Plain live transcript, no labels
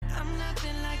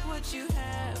what you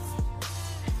have.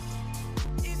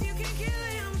 If you can kill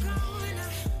it, I'm going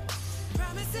up.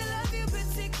 Promise to love you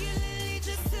particularly,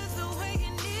 just to the way you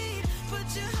need.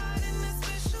 Put your heart in a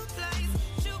special place.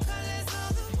 True colors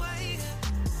all the way.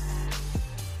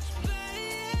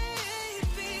 Baby,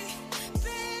 baby,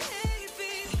 baby,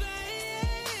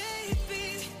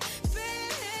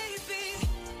 baby.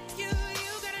 You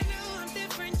gotta know I'm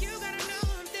different. You gotta know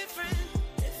I'm different.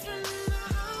 Different in my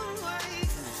own way.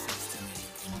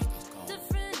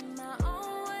 Different in my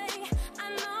own way. I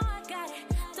know I got it.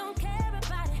 Don't care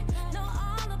about it. Know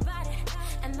all about it.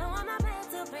 I know I'm not meant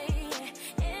to be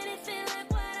anything like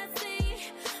what I see.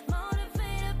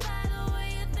 Motivated by the way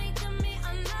you think of me. I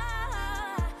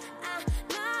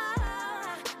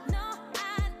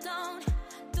don't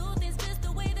do things just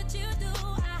the way that you do.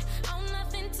 I owe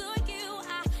nothing to you.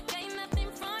 I gain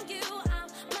nothing from you. I'm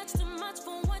much too much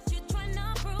for what you're trying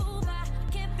to prove. I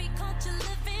can't be caught, you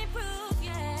living proof,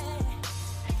 yeah.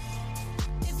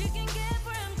 If you can get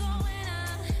where I'm going, I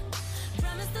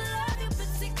promise to love you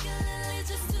particularly,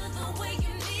 just to the way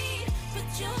you need. Put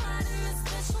your heart in a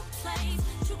special place.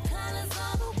 True colors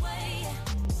all the way.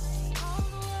 All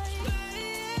the way.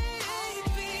 Baby,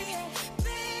 baby,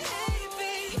 baby,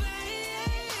 baby.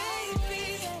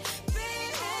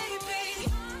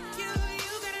 You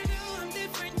gotta know I'm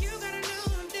different. You gotta know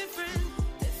I'm different.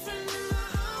 Different in my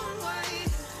own way.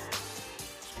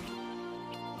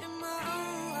 In my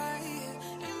own way.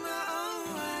 In my own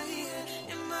way.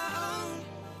 In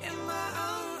my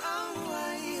own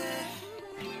way.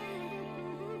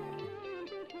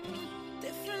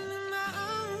 Different in my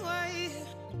own way.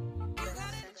 You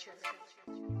gotta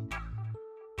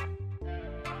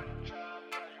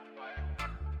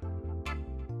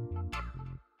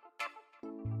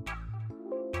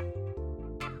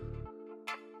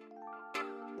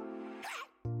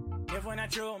If when I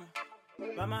dream,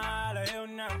 but my heart, hell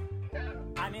no.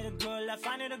 I need a good life,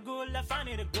 I need a good life, I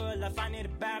need a good life, I need a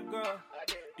bad girl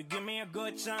to give me a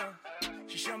good time.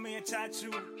 She showed me a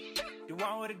tattoo, the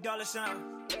one with a dollar sign.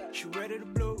 She ready to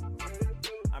blow,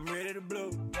 I'm ready to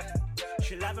blow.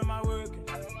 She loving my work,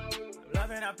 I'm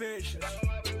loving her patience.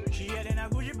 She yelling a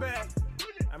Gucci bag,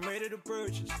 I'm ready to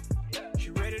purchase.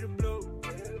 She ready to blow,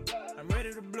 I'm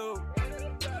ready to blow.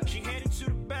 She headed to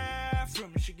the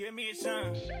bathroom, she gave me a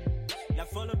sign. I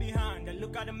follow behind, I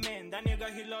look at the man, that nigga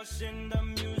he lost in the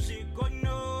music. Oh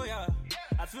no, yeah,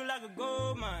 I feel like a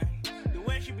gold mine. The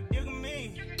way she be digging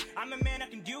me, I'm a man, I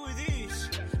can deal with this.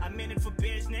 I'm in it for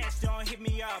business, don't hit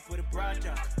me up with a broad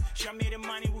talk. Show me the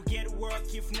money, we'll get to work,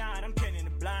 if not, I'm turning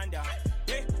the blind out.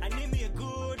 Yeah, I need me a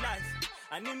good life,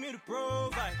 I need me to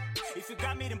provide. If you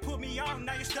got me, then put me on.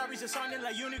 Now your stories are sounding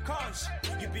like unicorns.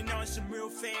 You been on some real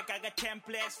fake, I got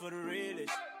templates for the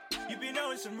realest. You been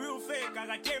on some real fake, I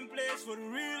got templates for the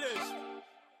realest.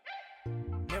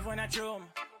 Never when I dream,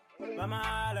 but my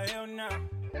heart, hell no.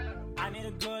 I need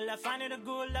a good life, I need a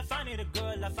good life, I need a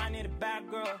good life, I need a bad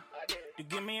girl to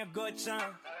give me a good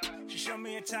time. She showed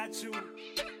me a tattoo,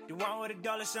 the one with a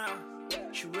dollar sign.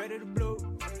 She ready to blow,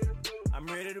 I'm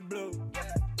ready to blow.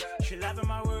 She loving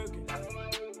my work, I'm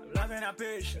loving her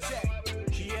patience.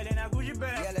 She yelling a Gucci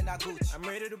bag, Yelling out Gucci. I'm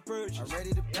ready to purchase. I'm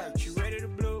ready to purchase. She ready to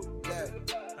blow, Yeah.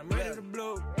 I'm ready to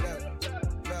blow.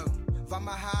 Yo,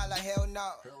 vama hala, hell no.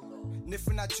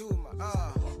 Nifuna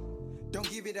chuma, Don't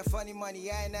give it the funny money,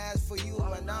 I ain't asked for you,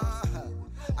 man.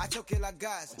 I took it like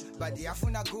gas, but the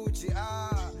afuna Gucci,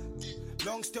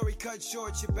 Long story cut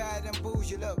short, you bad and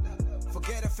bougie, look.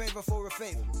 Forget a favor for a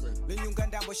favor. Then you gun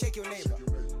down, but shake your neighbor.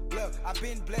 Look, I've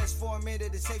been blessed for a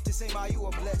minute, it's safe to say, ma, you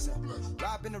a blessing.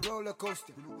 Riding a roller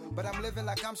coaster, but I'm living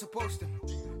like I'm supposed to.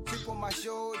 Tip on my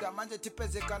shoulder, manja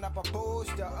tipeze kana pa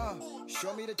poster,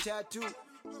 Show me the tattoo,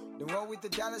 the one with the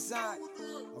dollar sign.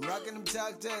 I'm rocking them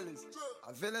Chuck Taylors,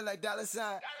 I'm feeling like dollar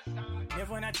sign.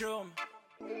 Never when I dream,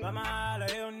 but my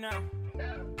heart, hell no.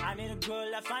 I need a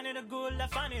good life, I need a good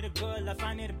life, I need a good life,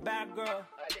 I need a bad girl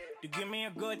to give me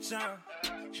a good time.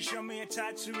 She showed me a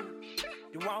tattoo,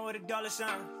 the one with a dollar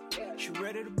sign. She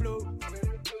ready to blow,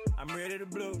 I'm ready to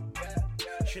blow.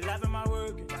 She loving my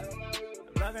work,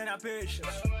 I'm loving her patience.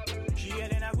 She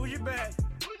yelling a Gucci bag,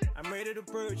 I'm ready to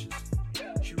purchase.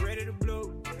 She ready to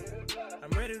blow,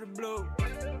 I'm ready to blow.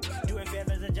 Doing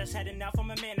favors, I just had enough of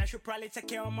my man. I should probably take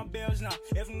care of my bills now.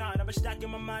 If not, I'll be stuck in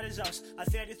my mother's house.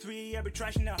 At 33, I'll be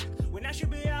trashing out. When I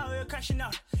should be out here cashing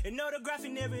out. And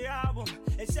autographing every album.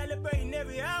 And celebrating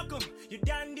every outcome. You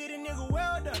done did it, nigga,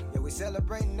 well done. Yeah, we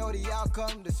celebrating all the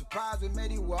outcome. The surprise we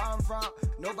made it where I'm from.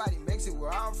 Nobody makes it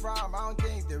where I'm from. I don't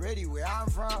think they're ready where I'm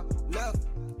from. Look,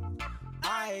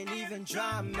 I ain't even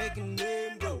trying to make a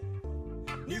name, though.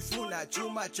 Nifuna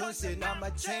chuma chonse na ma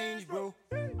change, bro.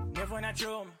 Never when I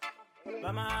dream,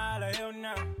 But my holla, hell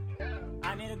no.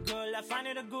 I need a good life, I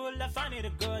need a good life, I need a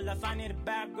good life, I need a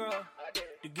bad girl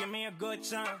to give me a good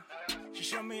time. She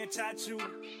showed me a tattoo,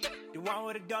 the one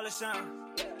with a dollar sign.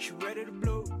 She ready to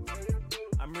blow,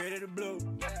 I'm ready to blow.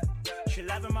 She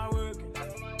loving my work, I'm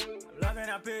loving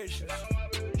her patience.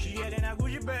 She heading that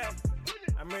Gucci bag,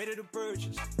 I'm ready to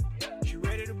purchase. She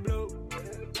ready to blow,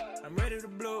 I'm ready to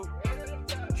blow.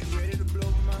 She ready to blow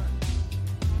my mind.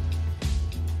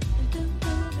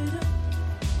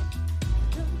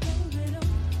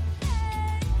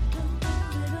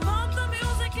 Pump the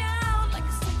music out like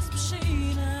a sex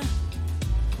machine.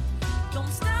 Don't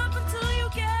stop until you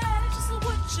get just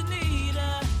what you need.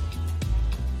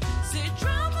 Say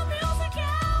drop the music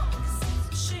out like a sex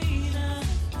machine.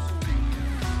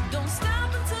 Don't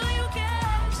stop until you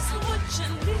get just what you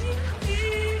need.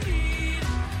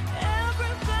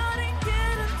 Everybody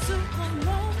get into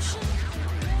commotion.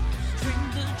 Drink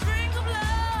the drink of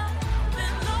love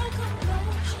and no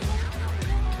commotion.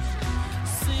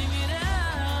 Sing it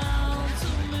out to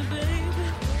me, baby.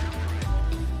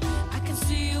 I can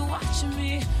see you watching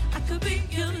me. I could be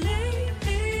your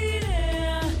lady.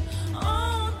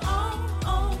 On, on.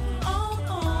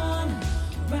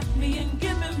 Wrap me and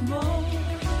give me more.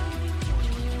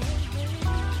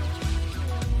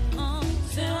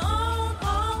 Say on.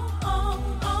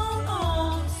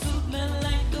 Suit me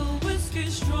like the whiskey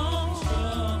strong.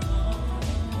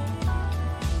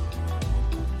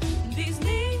 These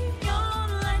neon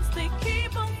lights, they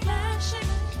keep on flashing.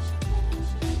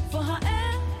 For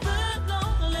however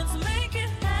long, let's make it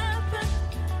happen.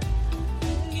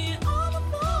 Get on the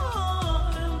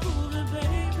floor and prove it,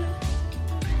 baby.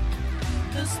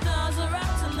 The stars are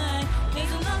out tonight,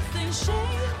 there's nothing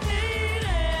shady.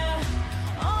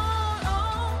 On.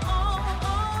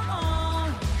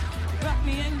 Rock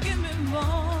me and give me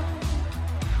more.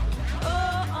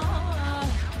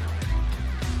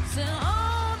 Say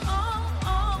on.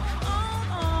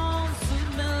 Suit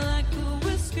me like a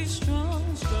whiskey strong.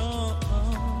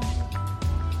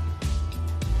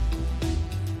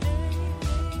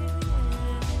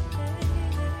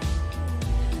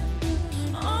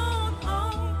 On.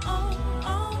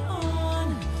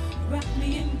 Rock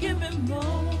me and give me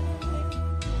more.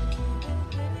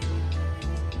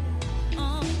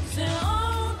 Say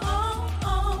on.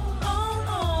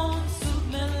 Suit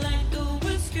me like the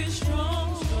whiskey strong.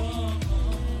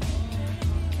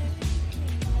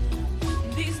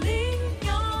 These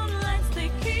neon lights,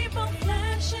 they keep on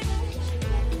flashing.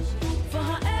 For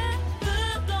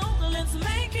however long, let's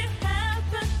make it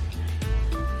happen.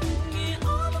 Get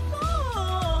on the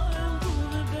floor and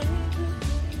prove it, baby.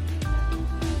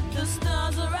 The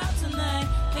stars are out tonight,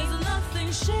 there's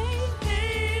nothing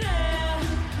shady.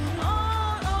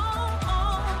 On.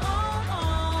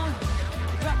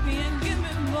 Rock me and give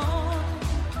me more.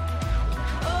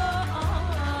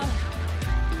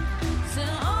 Say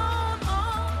on.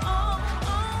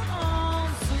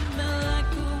 Suit me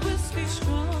like a whiskey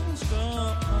strong.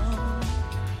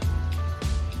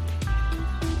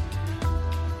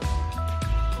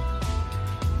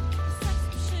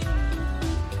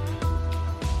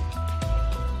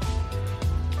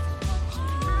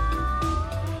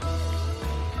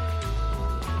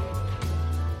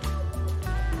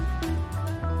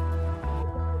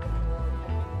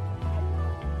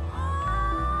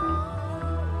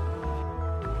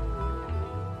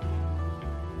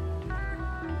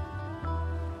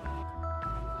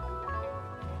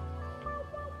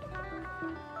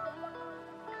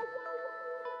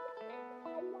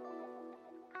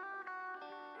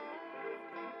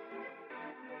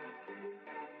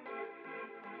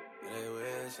 They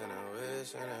wish and they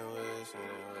wish and they wish and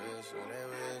they wish and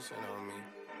they wishing on me.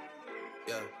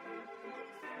 Yeah.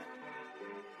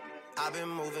 I've been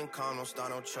moving calm, don't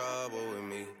start no trouble with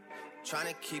me. Trying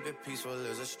to keep it peaceful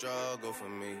is a struggle for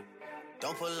me.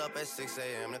 Don't pull up at 6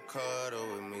 a.m. to cuddle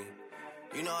with me.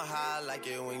 You know how I like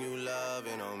it when you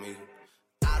loving on me.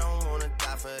 I don't wanna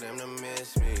die for them to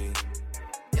miss me.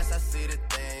 Yes, I see the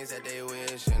things that they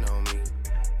wishing on me.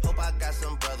 Hope I got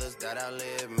some brothers that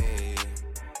outlive me.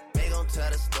 They gon' tell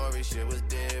the story, shit was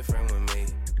different with me.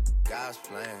 God's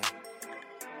plan,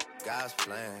 God's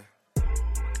plan.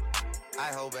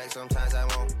 I hold back, sometimes I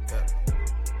won't, yeah.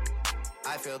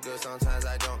 I feel good, sometimes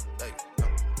I don't, hey, no.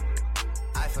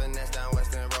 I finesse down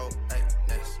Western Road, hey,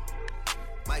 next.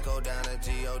 Might go down to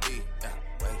G.O.D., yeah,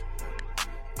 wait.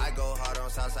 I go hard on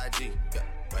Southside G, yeah,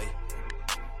 wait.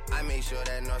 I make sure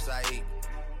that Northside eat.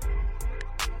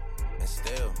 And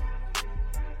still,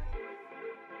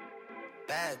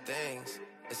 bad things.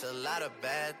 It's a lot of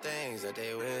bad things that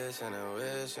they wish and they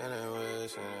wish and they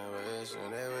wish and they wish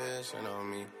and they wishing on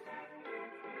me.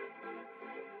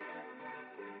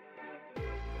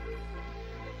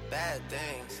 Bad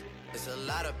things. It's a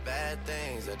lot of bad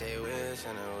things that they wish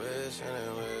and they wish and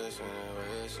they wish and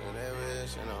they wish and they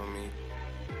wishing on me.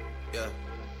 Yeah.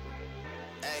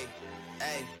 Hey,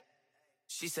 hey.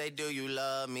 She say, do you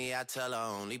love me? I tell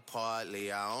her only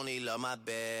partly. I only love my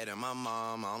bed and my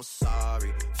mom. I'm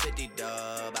sorry. 50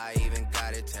 dub, I even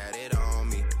got it tatted on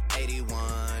me.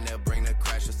 81, they'll bring the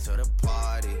crashers to the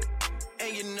party.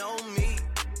 And you know me.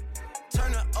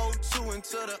 Turn the 02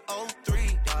 into the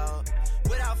 03, dawg.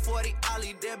 Without 40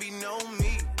 Ollie, there be no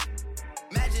me.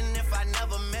 Imagine if I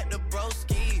never met the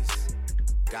broskies.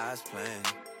 God's plan,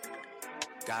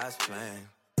 God's plan.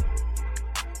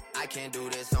 I can't do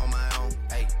this on my own,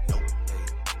 hey, no, hey.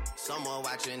 Someone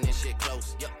watching this shit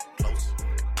close, yup, close.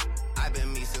 I've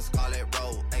been me since Scarlet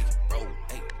Road, hey, bro,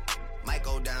 hey. Might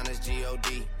go down as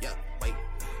G.O.D., yup, wait.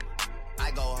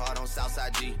 I go hard on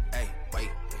Southside G, hey, wait.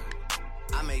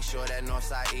 I make sure that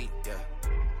Northside eat, yeah.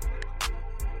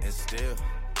 And still,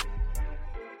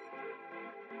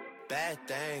 bad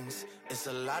things. It's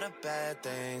a lot of bad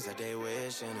things that they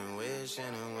wishing and wishing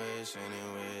and wishing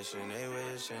and wishing they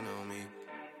wishing on me.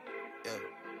 Yeah.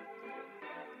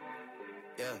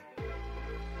 Yeah.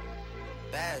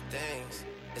 Bad things.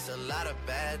 It's a lot of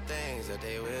bad things that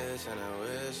they wishing and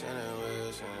wishing and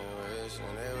wishing and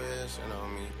wishing they wishing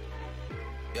on me.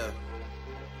 Yeah.